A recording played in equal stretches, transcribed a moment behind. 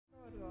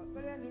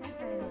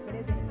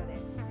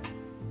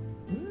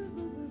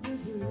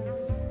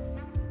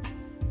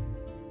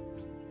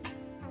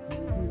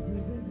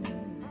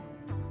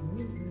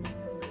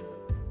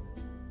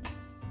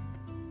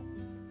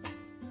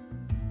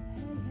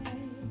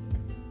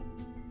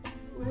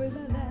with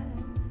my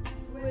love,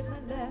 with my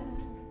love.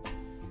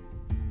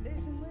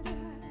 Listen with your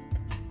heart.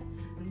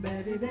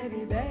 Baby,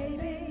 baby,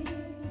 baby,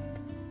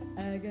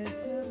 I got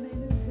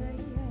something to say.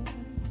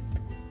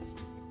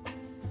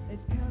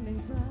 It's coming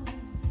from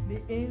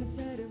the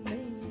inside of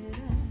me, and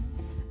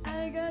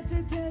I got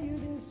to tell you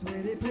this,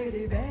 sweetie,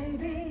 pretty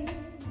baby.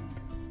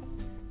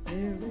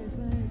 Here is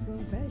my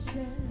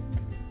confession.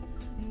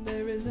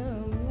 There is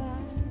no lie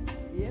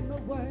in my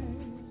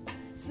words,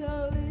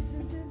 so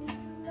listen to me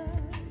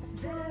close.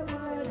 There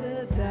was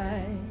a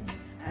time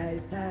I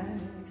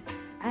thought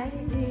I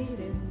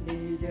didn't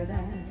need your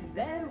love.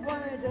 There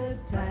was a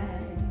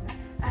time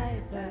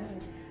I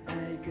thought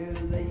I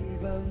could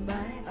live on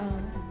my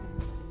own.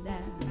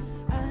 Now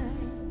I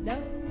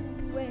know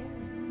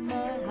in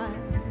my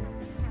heart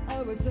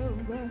I was so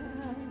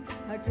wrong.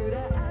 How could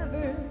I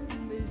ever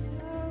be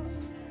so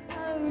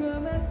out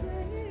of myself?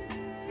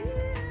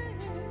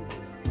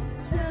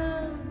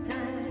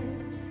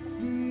 Sometimes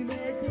you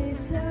make me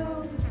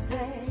so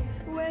sad.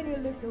 When you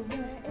look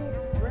away,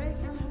 it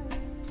breaks my heart.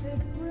 It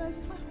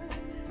breaks my heart.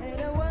 And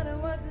I wonder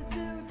what to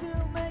do to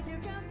make you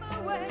come my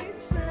way.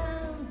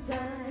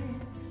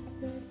 Sometimes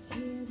the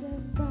tears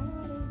are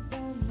falling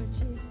from my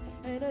cheeks,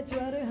 and I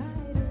try to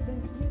hide it,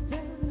 then you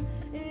don't.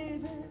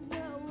 Even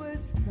though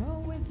it's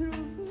going through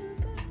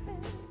my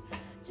head,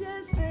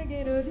 just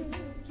thinking of you,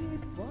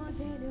 keep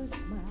wanting your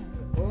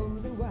smile all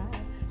the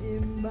while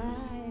in my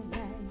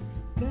life.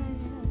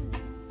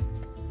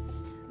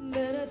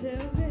 Then I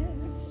tell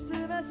this to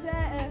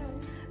myself,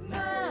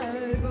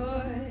 my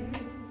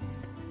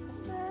voice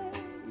may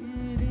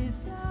be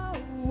so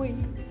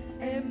weak,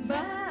 and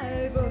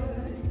my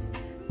voice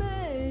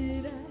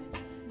may not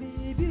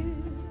be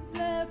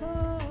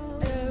beautiful,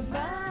 and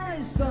my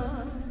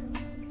song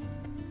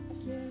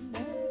can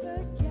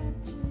never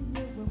capture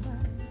your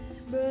mind.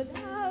 But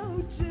I'll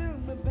do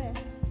my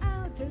best,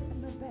 I'll do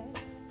my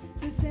best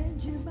to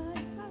send you my heart.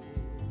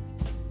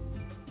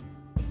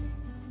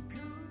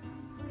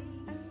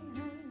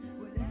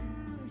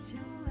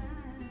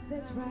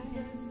 That's right.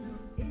 So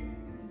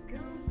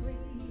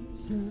incomplete,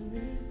 so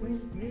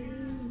incomplete.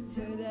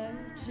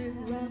 Without you,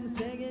 I'm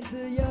singing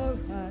to your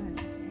heart.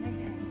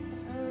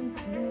 I'm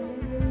singing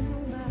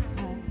to my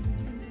heart.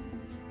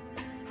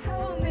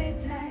 Hold me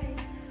tight,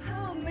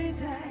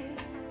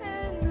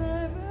 and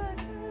never,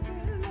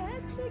 never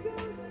let me go.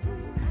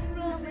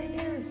 From the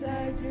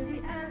inside to the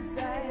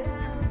outside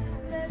out,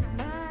 let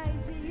my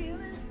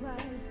feelings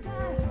fly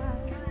sky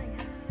high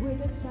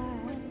with a sigh.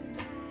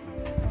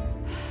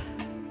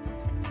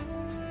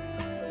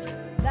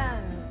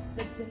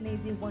 Such an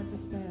easy one to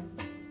spell,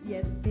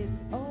 yet it's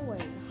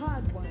always a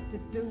hard one to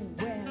do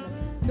well.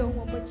 No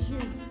one but you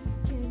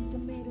came to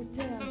me to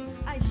tell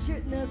I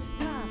should not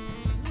stop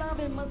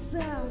loving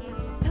myself.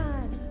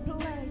 Time,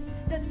 place,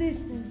 the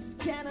distance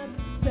cannot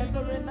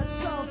separate my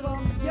soul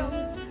from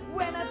yours.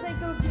 When I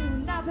think of you,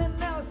 nothing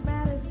else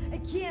matters. I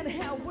can't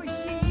help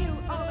wishing you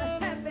all the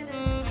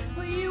happiness,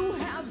 for you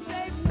have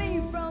saved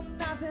me from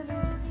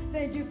nothingness.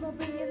 Thank you for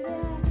being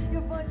there.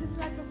 Your voice is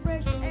like a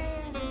fresh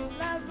air.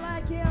 Love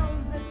like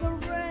yours is so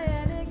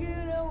rare. Any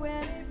good or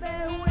any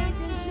bad, we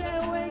can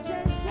share, we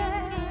can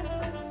share.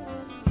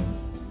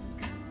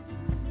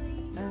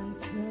 I'm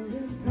so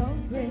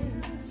incomplete.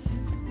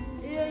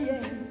 Yeah,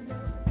 yeah.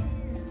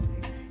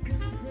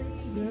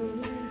 So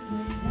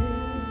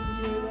incomplete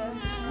without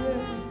you.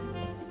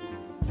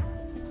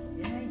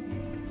 Yeah,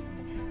 yeah.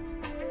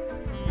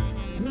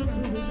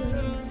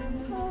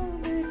 Hold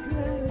me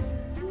close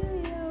to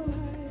your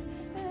heart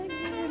and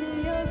give me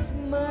your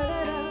smile.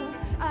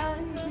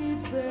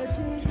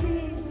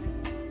 Searching,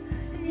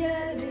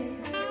 yearning,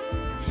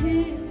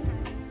 keep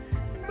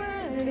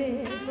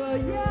burning for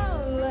your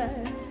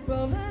light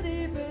from the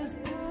deepest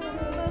part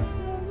of my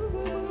soul.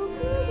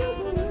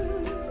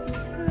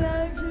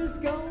 Life just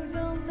goes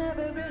on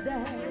every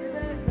day.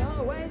 There's no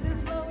way to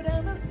slow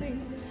down the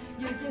speed.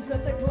 You can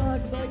stop the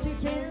clock, but you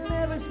can't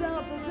ever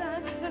stop the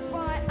time. That's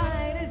why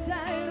I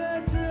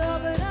decided to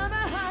open up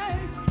my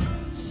heart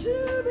to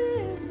be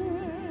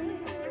inspired.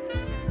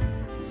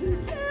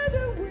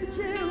 Together with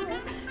you.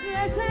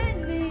 Yes, I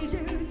need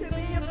you to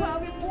be a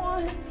perfect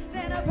one,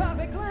 then a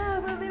perfect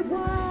love will be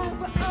one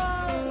for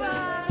all of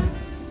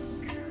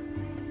us.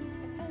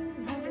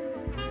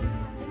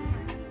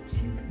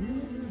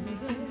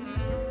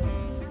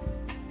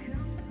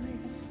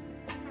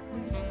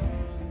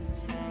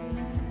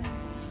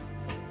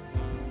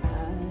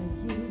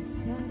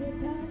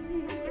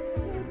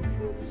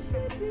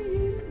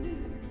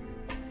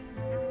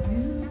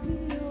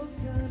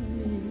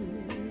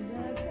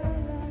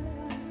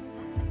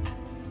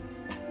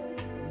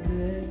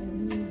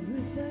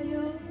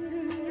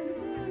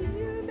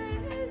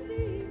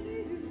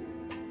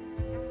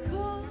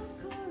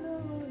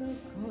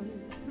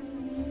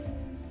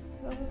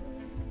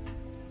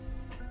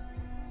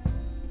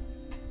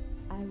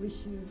 I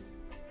wish you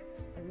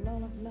a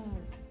lot of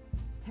love,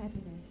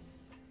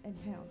 happiness, and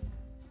health.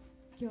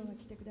 今日は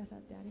来てくださ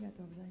ってありが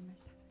とうございま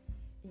した。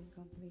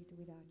Incomplete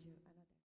without you.